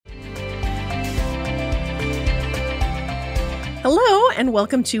Hello, and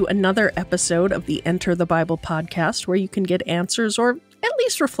welcome to another episode of the Enter the Bible podcast, where you can get answers or at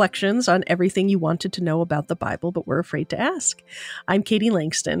least reflections on everything you wanted to know about the Bible but were afraid to ask. I'm Katie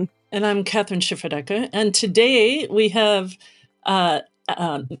Langston. And I'm Catherine Schifferdecker. And today we have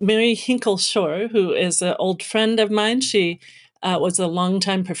Mary Hinkle Shore, who is an old friend of mine. She was a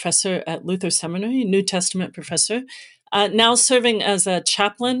longtime professor at Luther Seminary, New Testament professor, now serving as a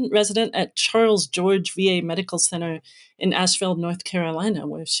chaplain resident at Charles George VA Medical Center in Asheville, North Carolina,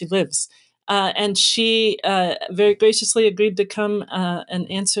 where she lives. And she very graciously agreed to come and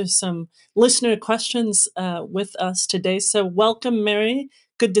answer some listener questions with us today. So welcome, Mary.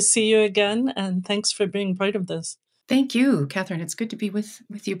 Good to see you again, and thanks for being part of this. Thank you, Catherine. It's good to be with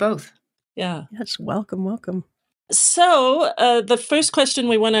you both. Yeah. Yes, welcome. So the first question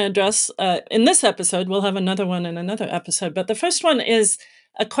we want to address in this episode, we'll have another one in another episode, but the first one is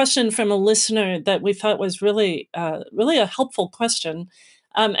a question from a listener that we thought was really a helpful question.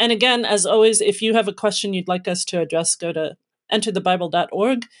 And again, as always, if you have a question you'd like us to address, go to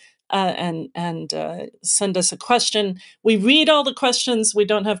enterthebible.org and send us a question. We read all the questions. We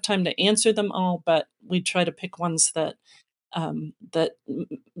don't have time to answer them all, but we try to pick ones that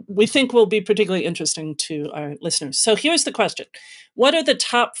we think will be particularly interesting to our listeners. So here's the question. What are the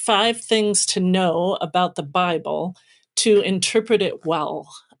top 5 things to know about the Bible to interpret it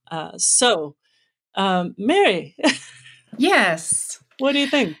well? Mary. Yes. What do you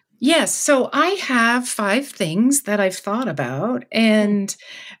think? Yes. So I have 5 things that I've thought about, and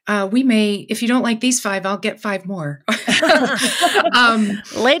we may, if you don't like these 5, I'll get 5 more.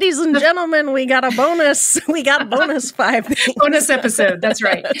 Ladies and gentlemen, we got a bonus. We got a bonus 5 things. Bonus episode. That's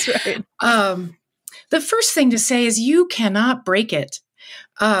right. That's right. The first thing to say is you cannot break it.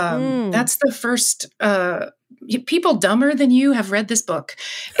 That's the first. People dumber than you have read this book,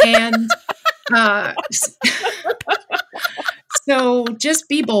 and so just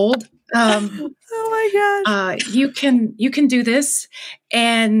be bold. Oh my gosh! You can do this,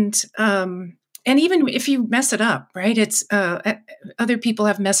 and even if you mess it up, right? It's other people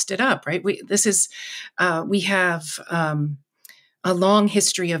have messed it up, right? We have a long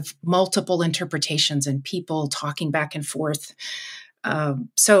history of multiple interpretations and people talking back and forth.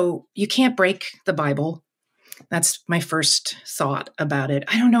 So you can't break the Bible. That's my first thought about it.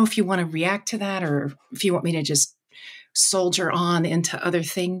 I don't know if you want to react to that or if you want me to just soldier on into other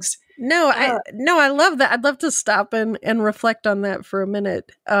things. No, I love that. I'd love to stop and reflect on that for a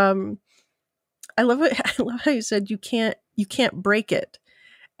minute. I love it. I love how you said you can't break it.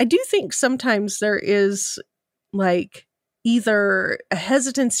 I do think sometimes there is like either a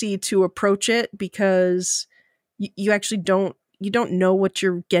hesitancy to approach it because you actually don't know what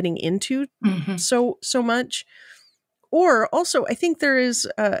you're getting into so much, or also I think there is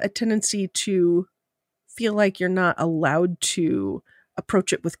a tendency to feel like you're not allowed to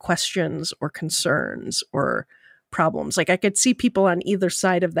approach it with questions or concerns or problems. Like I could see people on either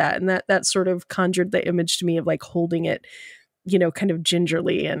side of that, and that sort of conjured the image to me of like holding it, kind of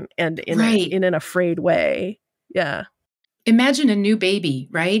gingerly and in an afraid way. Yeah. Imagine a new baby,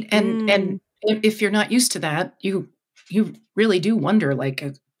 right? And if you're not used to that, you really do wonder, like,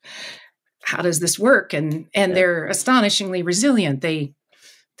 how does this work? And they're astonishingly resilient. They'll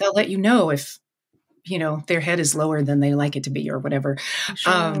let you know if their head is lower than they like it to be or whatever.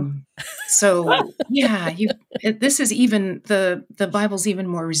 Sure. So yeah, this is even the Bible's even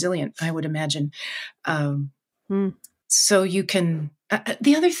more resilient, I would imagine. So you can.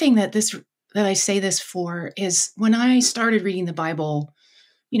 The other thing that I say this for is when I started reading the Bible,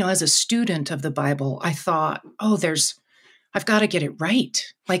 as a student of the Bible, I thought, I've got to get it right.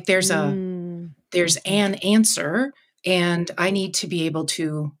 Like there's an answer, and I need to be able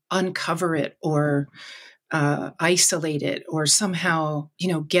to uncover it or isolate it or somehow,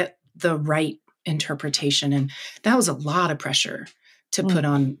 get the right interpretation. And that was a lot of pressure to put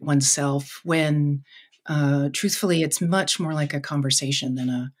on oneself when, truthfully, it's much more like a conversation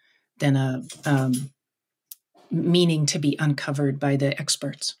than a meaning to be uncovered by the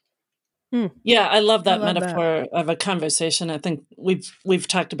experts. Yeah, I love that metaphor of a conversation. I think we've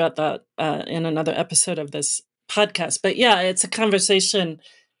talked about that in another episode of this podcast. But yeah, it's a conversation.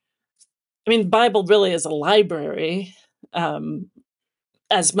 I mean, the Bible really is a library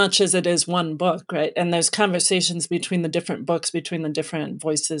as much as it is one book, right? And there's conversations between the different books, between the different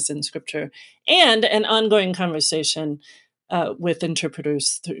voices in Scripture, and an ongoing conversation with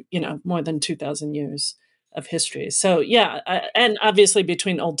interpreters through, more than 2,000 years of history. So yeah, and obviously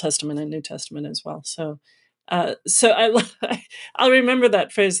between Old Testament and New Testament as well. So I'll remember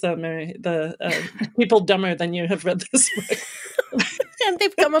that phrase though, Mary. The people dumber than you have read this book. And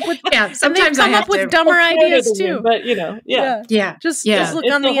they've come up with sometimes I have to dumber ideas too. But just look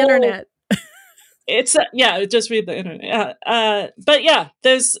on the internet. It's just read the internet. But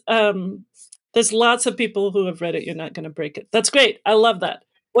there's lots of people who have read it. You're not going to break it. That's great. I love that.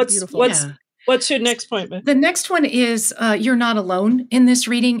 What's your next point, Ben? The next one is you're not alone in this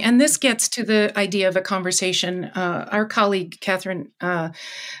reading, and this gets to the idea of a conversation. Our colleague Catherine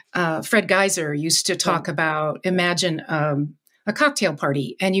Fred Geiser used to talk about, imagine a cocktail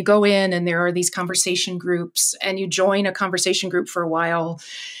party, and you go in and there are these conversation groups, and you join a conversation group for a while,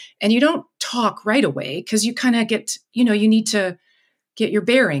 and you don't talk right away because you kind of get, you need to get your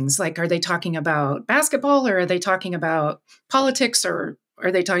bearings. Like, are they talking about basketball, or are they talking about politics, or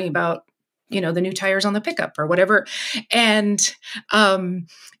are they talking about, the new tires on the pickup or whatever? And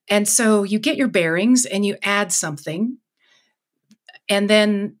so you get your bearings and you add something, and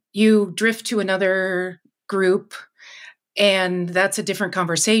then you drift to another group, and that's a different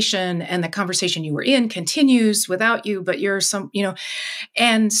conversation. And the conversation you were in continues without you, but you're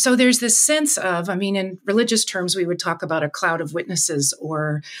and so there's this sense of, in religious terms, we would talk about a cloud of witnesses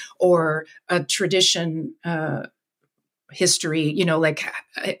or a tradition, history, like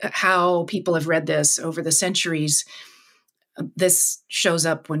how people have read this over the centuries. This shows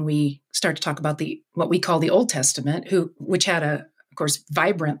up when we start to talk about what we call the Old Testament, which had of course,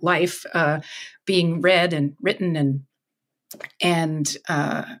 vibrant life, being read and written and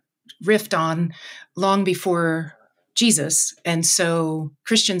riffed on long before Jesus. And so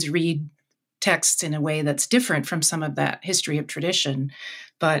Christians read texts in a way that's different from some of that history of tradition,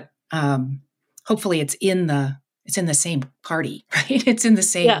 but hopefully it's in the same party, right? It's in the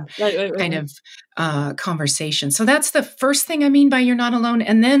same kind of conversation. So that's the first thing I mean by you're not alone.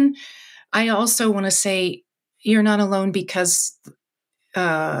 And then I also want to say you're not alone because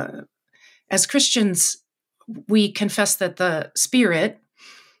as Christians, we confess that the Spirit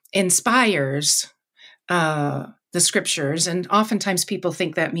inspires the scriptures. And oftentimes people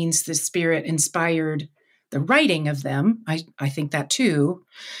think that means the Spirit inspired the writing of them. I think that too.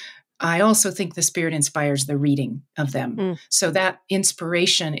 I also think the Spirit inspires the reading of them. So that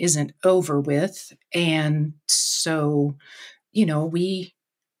inspiration isn't over with. And so,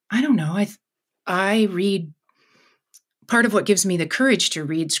 I read, part of what gives me the courage to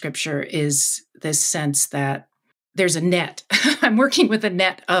read scripture is this sense that there's a net. I'm working with a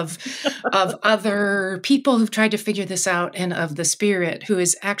net of other people who've tried to figure this out, and of the Spirit who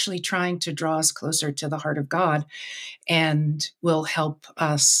is actually trying to draw us closer to the heart of God and will help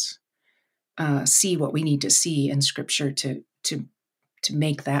us see what we need to see in scripture to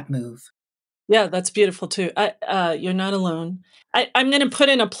make that move. Yeah, that's beautiful too. You're not alone. I'm going to put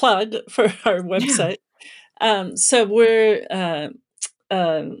in a plug for our website. So we're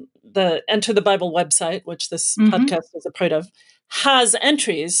the Enter the Bible website, which this podcast is a part of, has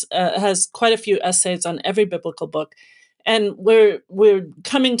entries, has quite a few essays on every biblical book. And we're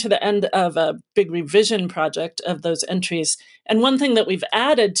coming to the end of a big revision project of those entries. And one thing that we've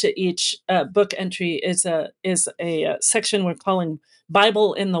added to each book entry is a section we're calling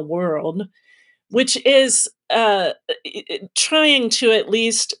Bible in the World, which is trying to at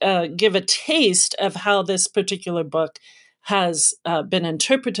least give a taste of how this particular book has been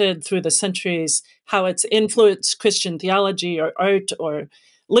interpreted through the centuries, how it's influenced Christian theology or art or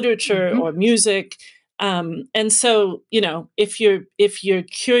literature or music. And so, if you're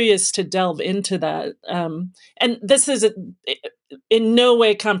curious to delve into that, and this is in no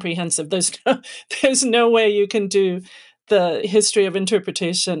way comprehensive. There's no way you can do the history of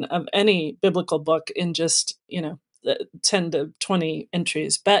interpretation of any biblical book in just 10 to 20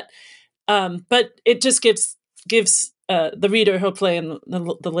 entries, but it just gives the reader, hopefully, and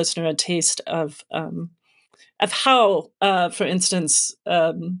the listener a taste of how, for instance,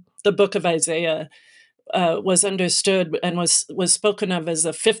 the book of Isaiah was understood and was spoken of as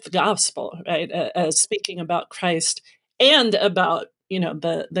a fifth gospel, right? As speaking about Christ and about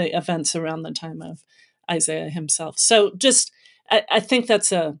the events around the time of Isaiah himself. So just I think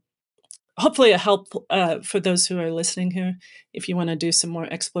that's hopefully a help for those who are listening here, if you want to do some more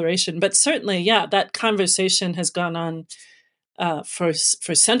exploration. But certainly, that conversation has gone on for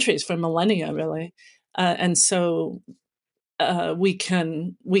centuries, for millennia, really, and so we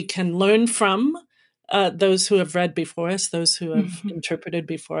can learn from those who have read before us, those who have interpreted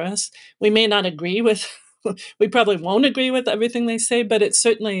before us. We may not agree with, we probably won't agree with everything they say, but it's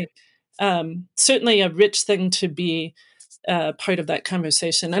certainly a rich thing to be part of that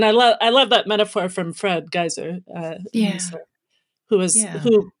conversation. And I love that metaphor from Fred Geiser, who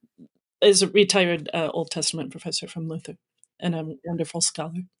is a retired Old Testament professor from Luther and a wonderful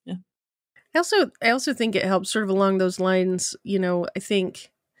scholar. Yeah. I also think it helps sort of along those lines. I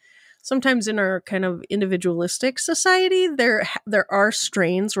think sometimes in our kind of individualistic society, there are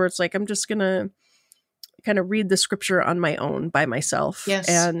strains where it's like, I'm just gonna kind of read the scripture on my own by myself, Yes.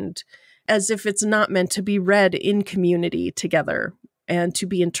 and as if it's not meant to be read in community together and to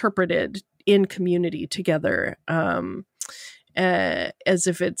be interpreted in community together. As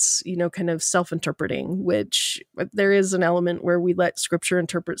if it's, kind of self-interpreting, which there is an element where we let scripture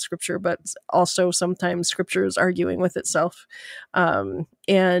interpret scripture, but also sometimes scripture is arguing with itself.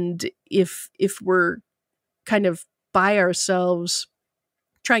 And if we're kind of by ourselves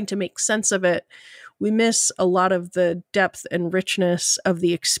trying to make sense of it, we miss a lot of the depth and richness of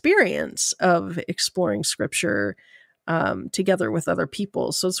the experience of exploring scripture together with other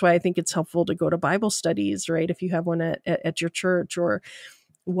people. So that's why I think it's helpful to go to Bible studies, right? If you have one at your church, or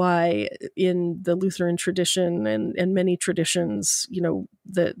why in the Lutheran tradition and many traditions,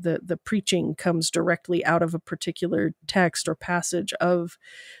 the preaching comes directly out of a particular text or passage of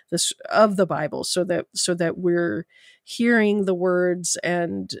the Bible, so that we're hearing the words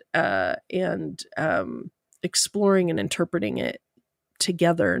and exploring and interpreting it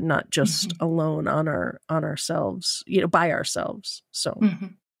together, not just alone on ourselves, by ourselves. So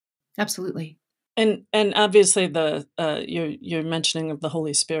Absolutely. And obviously the your mentioning of the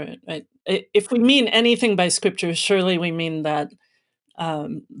Holy Spirit, right? If we mean anything by Scripture, surely we mean that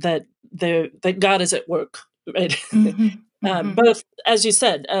that God is at work, right? Both, as you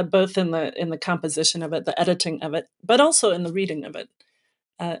said, both in the composition of it, the editing of it, but also in the reading of it.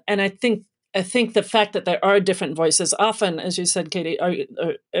 And I think the fact that there are different voices, often, as you said, Katie, or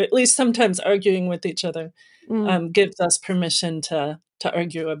at least sometimes arguing with each other, gives us permission to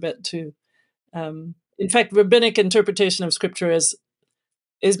argue a bit too. In fact, rabbinic interpretation of Scripture is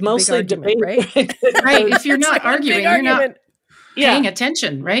mostly argument, debate, right? Right. If you're not arguing, you're not paying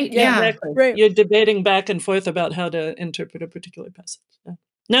attention, right? Yeah, exactly. Right. You're debating back and forth about how to interpret a particular passage. Yeah.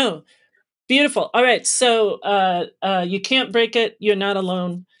 No, beautiful. All right, so you can't break it. You're not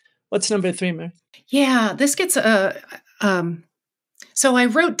alone. What's number 3, Mary? Yeah, this gets so I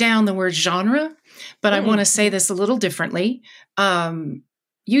wrote down the word genre, but I want to say this a little differently.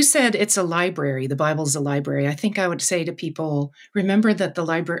 You said it's a library. The Bible's a library. I think I would say to people, remember that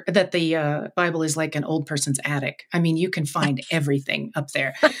the Bible is like an old person's attic. I mean, you can find everything up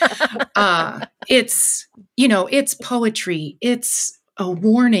there. It's poetry. It's a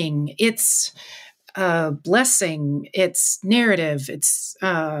warning. It's blessing, it's narrative, it's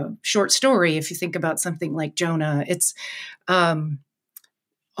short story. If you think about something like Jonah, it's all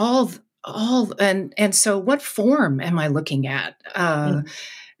and so what form am I looking at?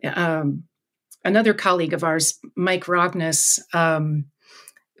 Another colleague of ours, Mike Rognus,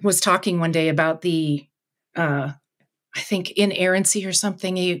 was talking one day about the I think inerrancy or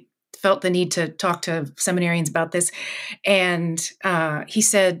something. He felt the need to talk to seminarians about this. And he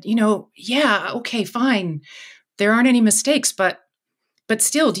said, yeah, okay, fine. There aren't any mistakes, but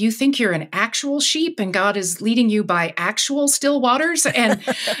still, do you think you're an actual sheep and God is leading you by actual still waters? And,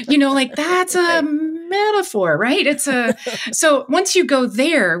 that's a metaphor, right? So once you go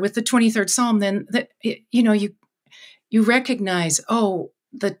there with the 23rd Psalm, then, you recognize,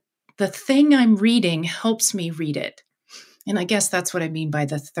 the thing I'm reading helps me read it. And I guess that's what I mean by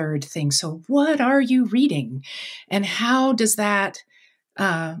the third thing. So what are you reading? And how does that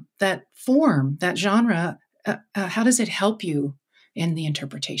form, that genre, how does it help you in the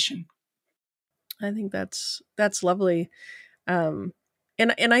interpretation? I think that's lovely. And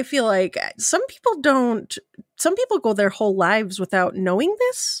I feel like some people go their whole lives without knowing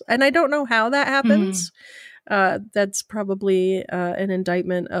this. And I don't know how that happens. That's probably an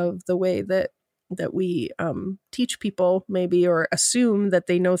indictment of the way that we teach people, maybe, or assume that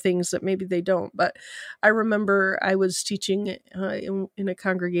they know things that maybe they don't. But I remember I was teaching in a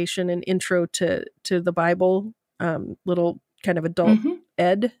congregation an intro to the Bible, little kind of adult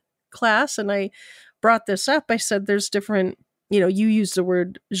ed class. And I brought this up. I said, there's different, you used the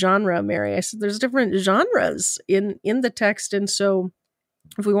word genre, Mary. I said, there's different genres in the text. And so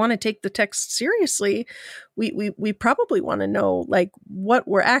if we want to take the text seriously, we probably want to know like what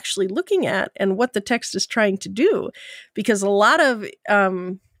we're actually looking at and what the text is trying to do, because a lot of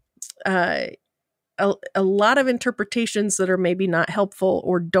interpretations that are maybe not helpful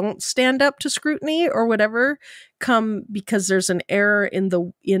or don't stand up to scrutiny or whatever come because there's an error in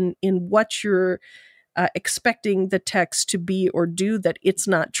what you're expecting the text to be or do that it's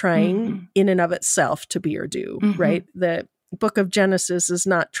not trying in and of itself to be or do, right? The book of Genesis is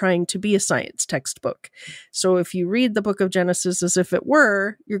not trying to be a science textbook. So if you read the book of Genesis as if it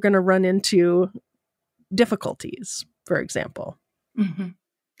were, you're going to run into difficulties, for example.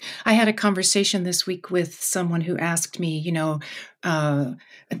 I had a conversation this week with someone who asked me,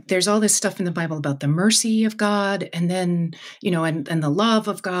 there's all this stuff in the Bible about the mercy of God, and then, and the love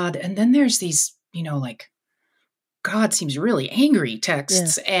of God. And then there's these, like, God seems really angry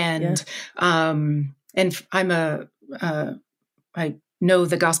texts. And I know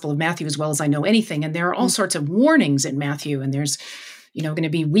the Gospel of Matthew as well as I know anything. And there are all sorts of warnings in Matthew, and there's, going to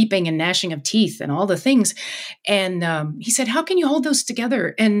be weeping and gnashing of teeth and all the things. And he said, how can you hold those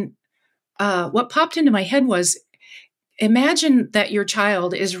together? And what popped into my head was, imagine that your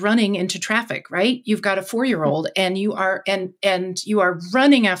child is running into traffic, right? You've got a 4-year-old and you are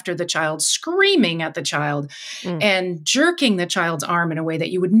running after the child, screaming at the child and jerking the child's arm in a way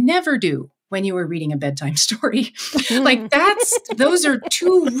that you would never do when you were reading a bedtime story. Like those are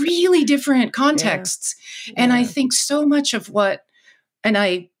two really different contexts. Yeah. And I think so much of what, and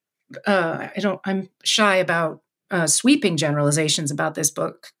I'm shy about sweeping generalizations about this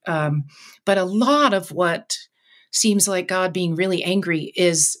book. But a lot of what seems like God being really angry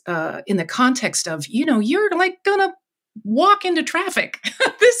is in the context of, you're like gonna walk into traffic.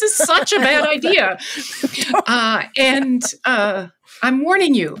 This is such a bad idea. And I'm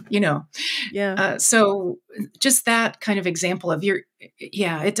warning you, Yeah. So just that kind of example of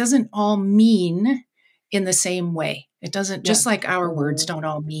it doesn't all mean in the same way. It doesn't, just like our words don't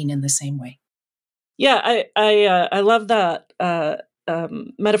all mean in the same way. Yeah, I love that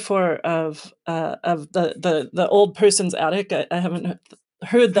metaphor of the old person's attic. I haven't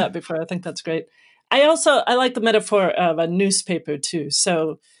heard that before. I think that's great. I like the metaphor of a newspaper too.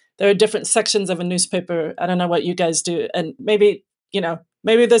 So there are different sections of a newspaper. I don't know what you guys do, and maybe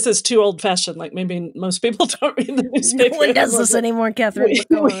this is too old fashioned. Like maybe most people don't read the newspaper. No one does this anymore, Catherine.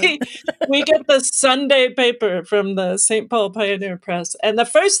 We get the Sunday paper from the St. Paul Pioneer Press, and the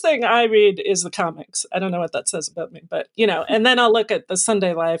first thing I read is the comics. I don't know what that says about me, but and then I'll look at the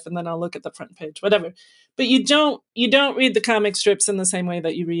Sunday Life, and then I'll look at the front page, whatever. But you don't read the comic strips in the same way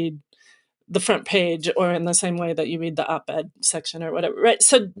that you read the front page, or in the same way that you read the op-ed section or whatever, right?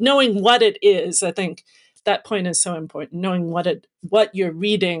 So knowing what it is, I think that point is so important. Knowing what you're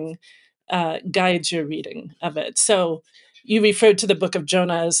reading guides your reading of it. So you referred to the book of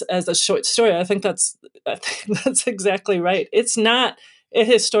Jonah as a short story. I think that's exactly right. It's not a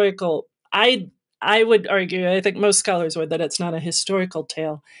historical. I would argue, I think most scholars would, that it's not a historical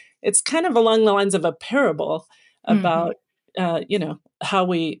tale. It's kind of along the lines of a parable about how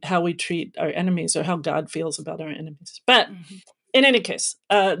we treat our enemies, or how God feels about our enemies. But in any case,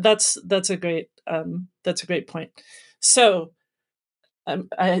 that's a great point. So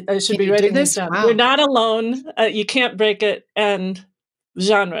I should be writing this down. Wow. You're not alone. You can't break it. And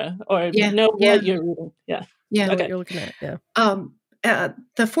genre, or know what you're reading. Yeah. Okay. What you're looking at. Yeah.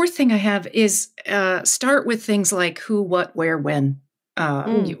 The fourth thing I have is start with things like who, what, where, when.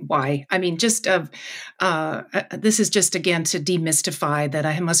 Why? I mean, this is just, again, to demystify that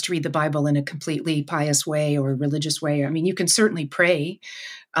I must read the Bible in a completely pious way or religious way. I mean, you can certainly pray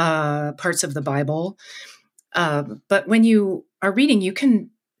parts of the Bible, but when you are reading, you can.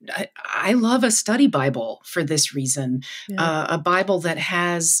 I love a study Bible for this reason. A Bible that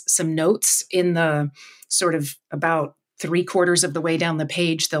has some notes in the sort of about 3/4 of the way down the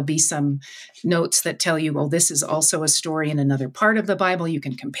page. There'll be some notes that tell you, well, this is also a story in another part of the Bible. You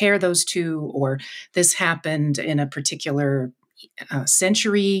can compare those two, or this happened in a particular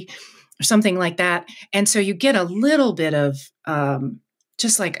century, or something like that. And so you get a little bit of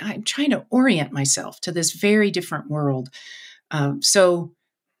just like, I'm trying to orient myself to this very different world. So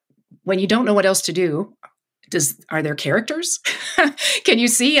when you don't know what else to do, are there characters? Can you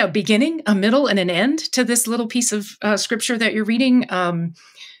see a beginning, a middle, and an end to this little piece of scripture that you're reading?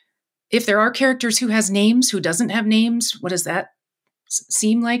 If there are characters, who has names, who doesn't have names? What does that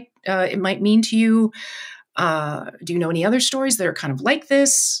seem like it might mean to you? Do you know any other stories that are kind of like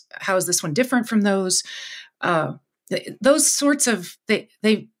this? How is this one different from those? Those sorts of,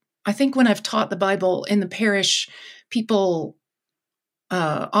 I think when I've taught the Bible in the parish, people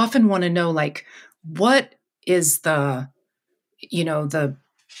often want to know, like, what is the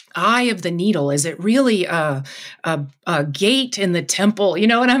eye of the needle? Is it really a gate in the temple?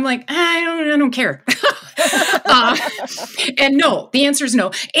 And I'm like, I don't care. And no, the answer is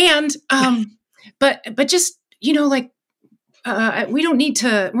no. And but just like we don't need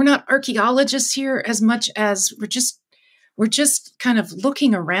to. We're not archaeologists here as much as we're just kind of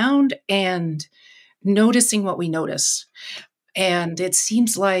looking around and noticing what we notice. And it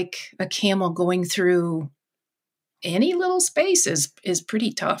seems like a camel going through any little space is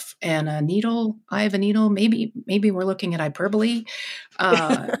pretty tough. And eye of a needle, maybe we're looking at hyperbole.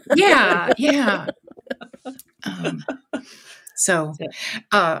 Yeah. So,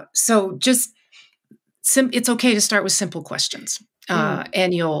 Yeah. just it's okay to start with simple questions,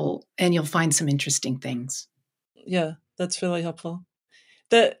 and you'll find some interesting things. Yeah, that's really helpful.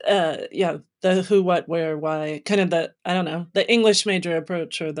 The who, what, where, why, kind of the English major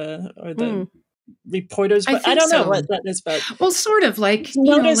approach, or the reporters, I but I think don't know so. what that is about. Well, sort of like,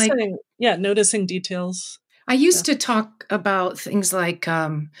 Noticing details. I used to talk about things like,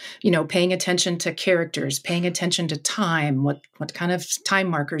 paying attention to characters, paying attention to time. What kind of time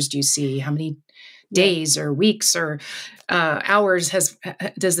markers do you see? How many days or weeks or hours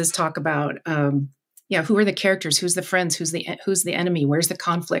does this talk about? Who are the characters? Who's the friends? Who's the enemy? Where's the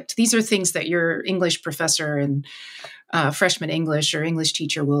conflict? These are things that your English professor and freshman English or English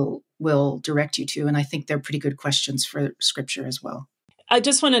teacher will direct you to, and I think they're pretty good questions for Scripture as well. I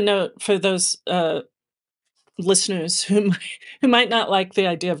just want to note for those listeners who might not like the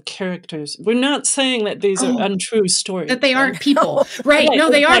idea of characters, we're not saying that these are untrue stories. That they aren't people. Right. No,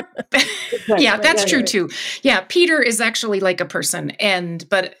 they aren't. Yeah, that's true too. Yeah, Peter is actually like a person,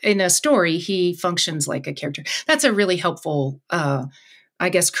 but in a story, he functions like a character. That's a really helpful, I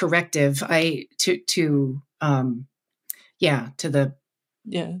guess, corrective to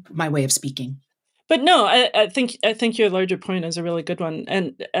my way of speaking. But no, I think your larger point is a really good one.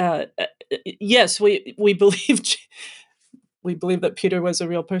 And yes, we believe that Peter was a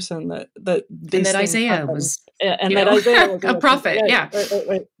real person, that Isaiah was, that Isaiah was a prophet. Right,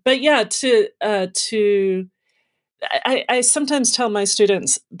 right. But yeah, I sometimes tell my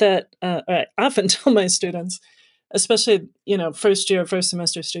students that, I often tell my students, especially first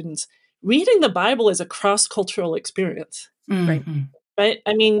semester students, reading the Bible is a cross-cultural experience. Mm-hmm. Right?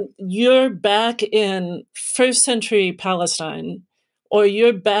 I mean, you're back in first century Palestine, or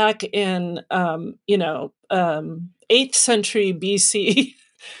you're back in 8th century BC,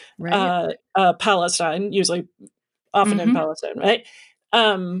 right. Palestine, often in Palestine, right?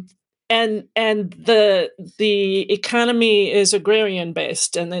 And the economy is agrarian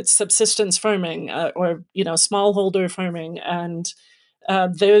based, and it's subsistence farming, or smallholder farming, and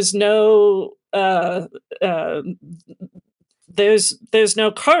there's no there's no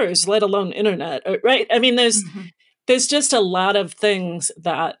cars, let alone internet, right? I mean, there's just a lot of things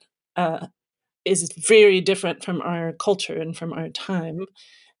that is very different from our culture and from our time,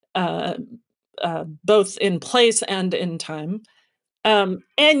 both in place and in time. And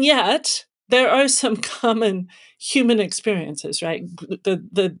yet there are some common human experiences, right?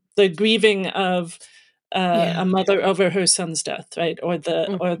 The grieving of a mother over her son's death, right? Or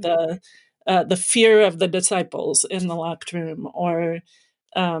the fear of the disciples in the locked room, or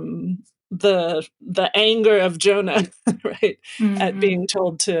the anger of Jonah, right, at being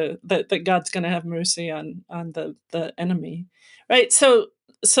told that God's going to have mercy on the enemy, right? So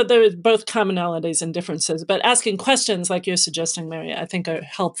there is both commonalities and differences, but asking questions like you're suggesting, Mary, I think are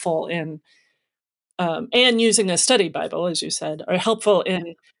helpful in, and using a study Bible, as you said, are helpful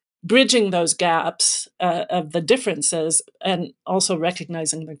in bridging those gaps of the differences, and also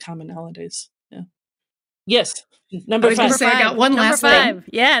recognizing the commonalities. Yeah. Yes. Number 5. I got one last thing.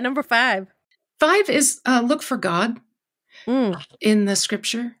 Yeah, number 5. 5 is look for God in the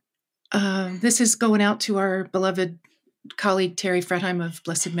Scripture. This is going out to our beloved colleague Terry Fredheim of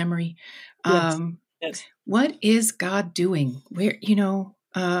blessed memory. Yes. What is God doing? Where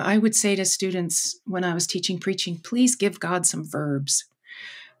I would say to students when I was preaching, please give God some verbs,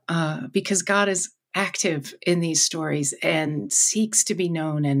 because God is active in these stories and seeks to be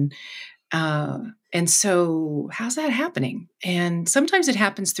known, and so how's that happening? And sometimes it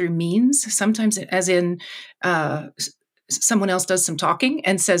happens through means. Sometimes as in someone else does some talking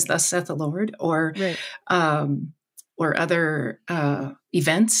and says, "Thus saith the Lord," or other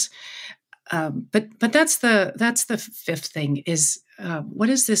events. But that's the 5th thing is, what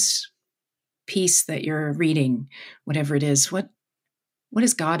is this piece that you're reading, whatever it is? What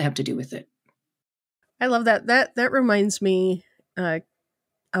does God have to do with it? I love that. That reminds me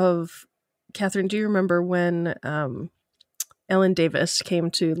of, Catherine, do you remember when Ellen Davis came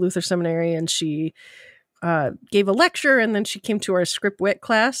to Luther Seminary and she gave a lecture, and then she came to our script wit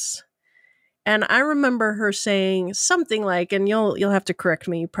class? And I remember her saying something like, and you'll have to correct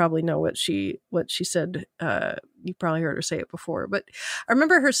me, you probably know what she said. You probably heard her say it before, but I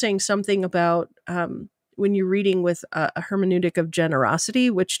remember her saying something about when you're reading with a hermeneutic of generosity,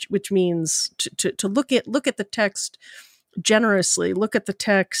 which means to look at the text generously, look at the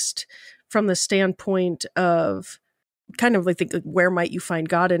text from the standpoint of kind of like where might you find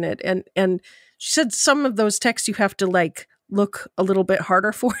God in it, and she said some of those texts you have to look a little bit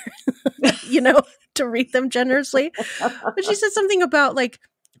harder for, to read them generously. But she said something about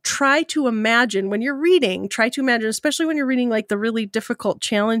try to imagine when you're reading, especially when you're reading like the really difficult,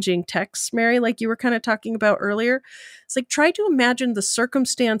 challenging texts, Mary, like you were kind of talking about earlier. It's like, try to imagine the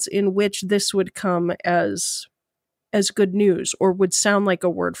circumstance in which this would come as good news or would sound like a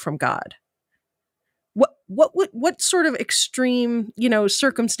word from God. What sort of extreme,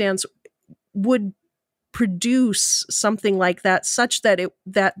 circumstance would produce something like that, such that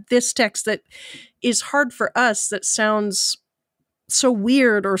that this text that is hard for us, that sounds so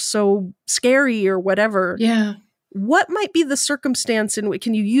weird or so scary or whatever. Yeah. What might be the circumstance in which,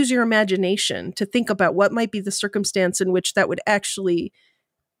 can you use your imagination to think about what might be the circumstance in which that would actually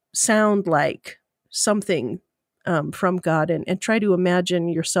sound like something from God, and try to imagine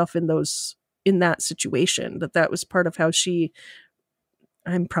yourself in that situation, that was part of how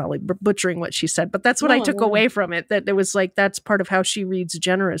I'm probably butchering what she said, but that's what I took away from it, that it was like, that's part of how she reads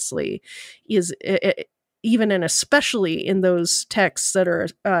generously, is even and especially in those texts that are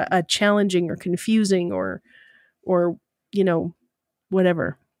challenging or confusing or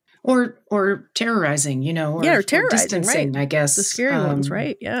whatever. Or terrorizing, or terrorizing, distancing, right. I guess. The scary ones,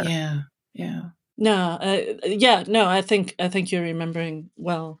 right? Yeah. Yeah. No, I think you're remembering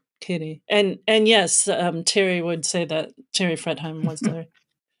well, Katie. And yes, Terry would say that. Terry Fredheim was there.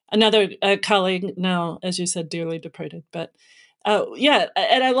 Another colleague, now, as you said, dearly departed. But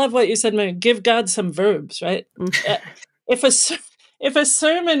and I love what you said, Mary. Give God some verbs, right? If a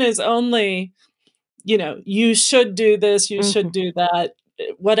sermon is only, you should do this, you should do that,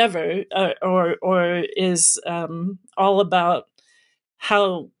 whatever, or is all about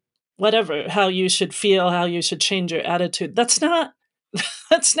how you should feel, how you should change your attitude, that's not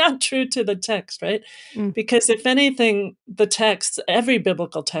true to the text, right? Because if anything, every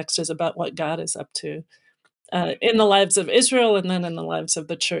biblical text is about what God is up to in the lives of Israel and then in the lives of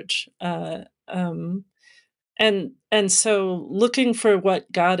the church. And so looking for what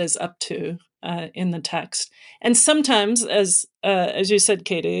God is up to in the text. And sometimes, as you said,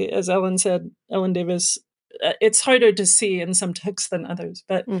 Katie, as Ellen Davis, it's harder to see in some texts than others.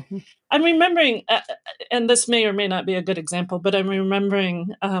 But I'm remembering, and this may or may not be a good example, but I'm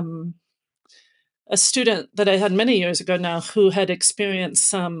remembering a student that I had many years ago now who had experienced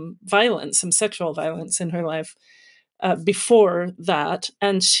some sexual violence in her life before that.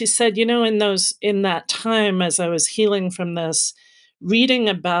 And she said, in that time, as I was healing from this, reading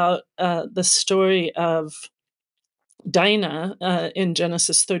about the story of Dinah in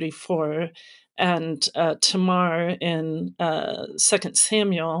Genesis 34 and Tamar in 2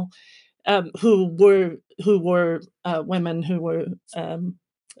 Samuel, who were women who were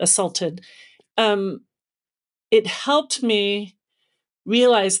assaulted, it helped me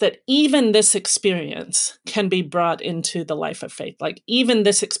realize that even this experience can be brought into the life of faith. Like, even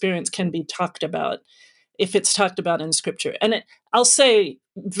this experience can be talked about if it's talked about in Scripture. And I'll say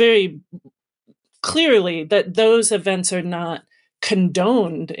very clearly that those events are not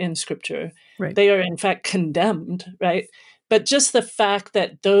condoned in Scripture. Right. They are, in fact, condemned, right? But just the fact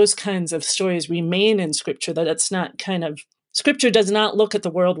that those kinds of stories remain in Scripture, that it's not Scripture does not look at the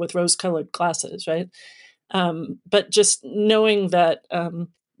world with rose-colored glasses, right? But just knowing that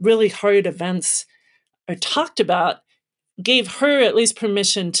really hard events are talked about gave her at least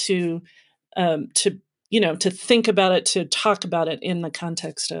permission to think about it, to talk about it in the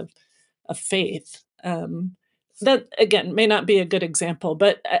context of faith. That, again, may not be a good example,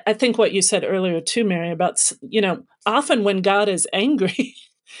 but I think what you said earlier too, Mary, about, often when God is angry,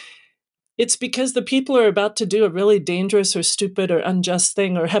 it's because the people are about to do a really dangerous or stupid or unjust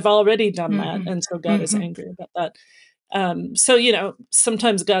thing, or have already done that. And so God is angry about that. So,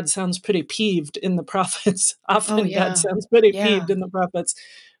 sometimes God sounds pretty peeved in the prophets. Often God sounds pretty peeved in the prophets.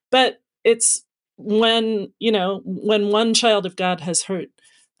 But it's when one child of God has hurt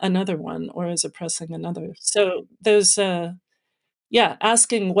another one or is oppressing another. So there's,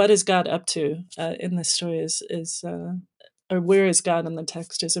 asking what is God up to in this story is or where is God in the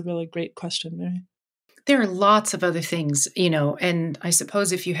text is a really great question, Mary. There are lots of other things, and I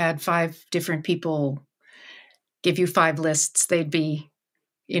suppose if you had 5 different people give you 5 lists, they'd be,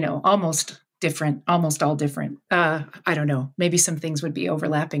 almost different, almost all different. I don't know, maybe some things would be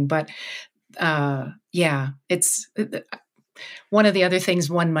overlapping, but it's one of the other things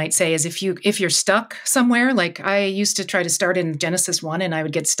one might say is if you're stuck somewhere, like I used to try to start in Genesis 1 and I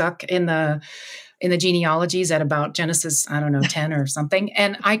would get stuck in the genealogies at about Genesis, 10 or something.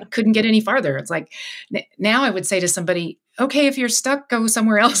 And I couldn't get any farther. It's like, now I would say to somebody, okay, if you're stuck, go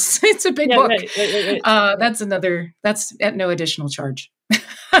somewhere else. It's a big book. Right. That's at no additional charge.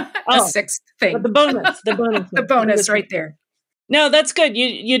 A 6th thing. The bonus. The bonus right there. No, that's good.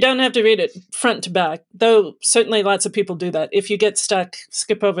 You don't have to read it front to back, though certainly lots of people do that. If you get stuck,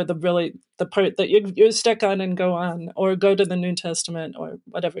 skip over the part that you're stuck on and go on, or go to the New Testament or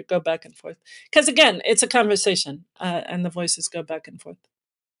whatever, go back and forth. Because again, it's a conversation, and the voices go back and forth.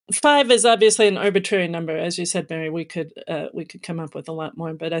 5 is obviously an arbitrary number. As you said, Mary, we could come up with a lot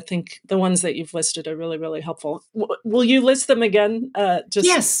more, but I think the ones that you've listed are really, really helpful. Will you list them again?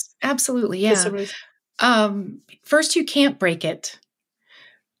 Yes, absolutely. Yeah. First, you can't break it,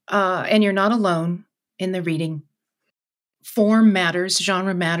 and you're not alone in the reading. Form matters,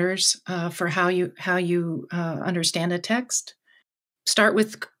 genre matters for how you understand a text. Start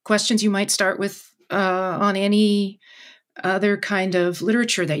with questions you might start with on any other kind of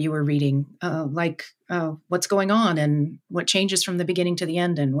literature that you were reading, like what's going on and what changes from the beginning to the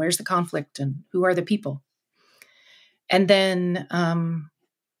end, and where's the conflict and who are the people. And then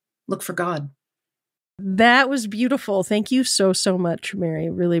look for God. That was beautiful. Thank you so much, Mary.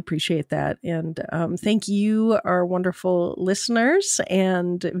 Really appreciate that. And thank you, our wonderful listeners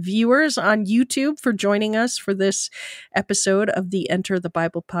and viewers on YouTube, for joining us for this episode of the Enter the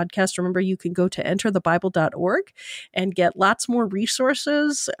Bible podcast. Remember, you can go to enterthebible.org and get lots more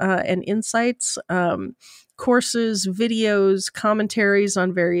resources and insights, courses, videos, commentaries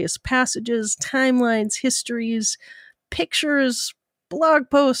on various passages, timelines, histories, pictures, blog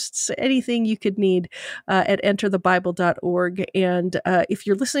posts, anything you could need at enterthebible.org. And if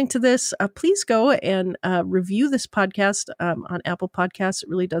you're listening to this, please go and review this podcast on Apple Podcasts. It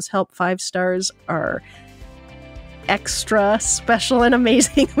really does help. 5 stars are extra special and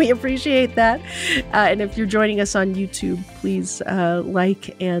amazing. We appreciate that. And if you're joining us on YouTube, please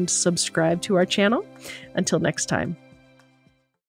like and subscribe to our channel. Until next time.